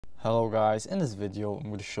Hello guys, in this video I'm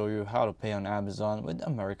going to show you how to pay on Amazon with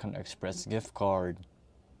American Express gift card.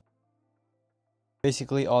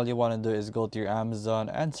 Basically all you want to do is go to your Amazon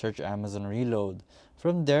and search Amazon Reload.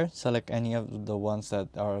 From there, select any of the ones that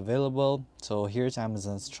are available. So here's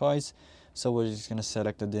Amazon's choice. So we're just going to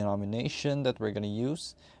select the denomination that we're going to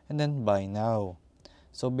use and then buy now.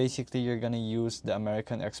 So basically you're going to use the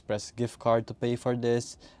American Express gift card to pay for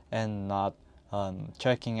this and not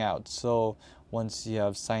checking out. So once you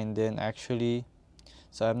have signed in,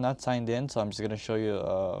 so I'm not signed in, so I'm just going to show you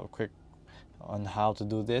a quick on how to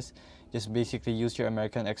do this. Just basically use your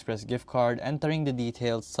American Express gift card, entering the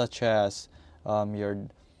details such as your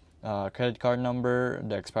credit card number,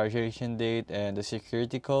 the expiration date, and the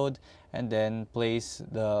security code, and then place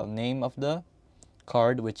the name of the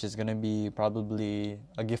card, which is going to be probably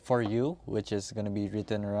a gift for you, which is going to be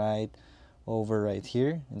written right over right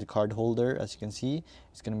here in the card holder. As you can see,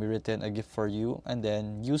 it's going to be written a gift for you, and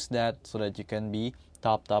then use that so that you can be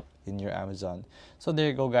topped up in your Amazon. So there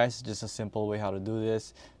you go guys, just a simple way how to do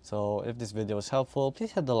this. So if this video was helpful,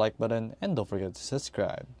 please hit the like button and don't forget to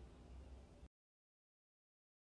subscribe.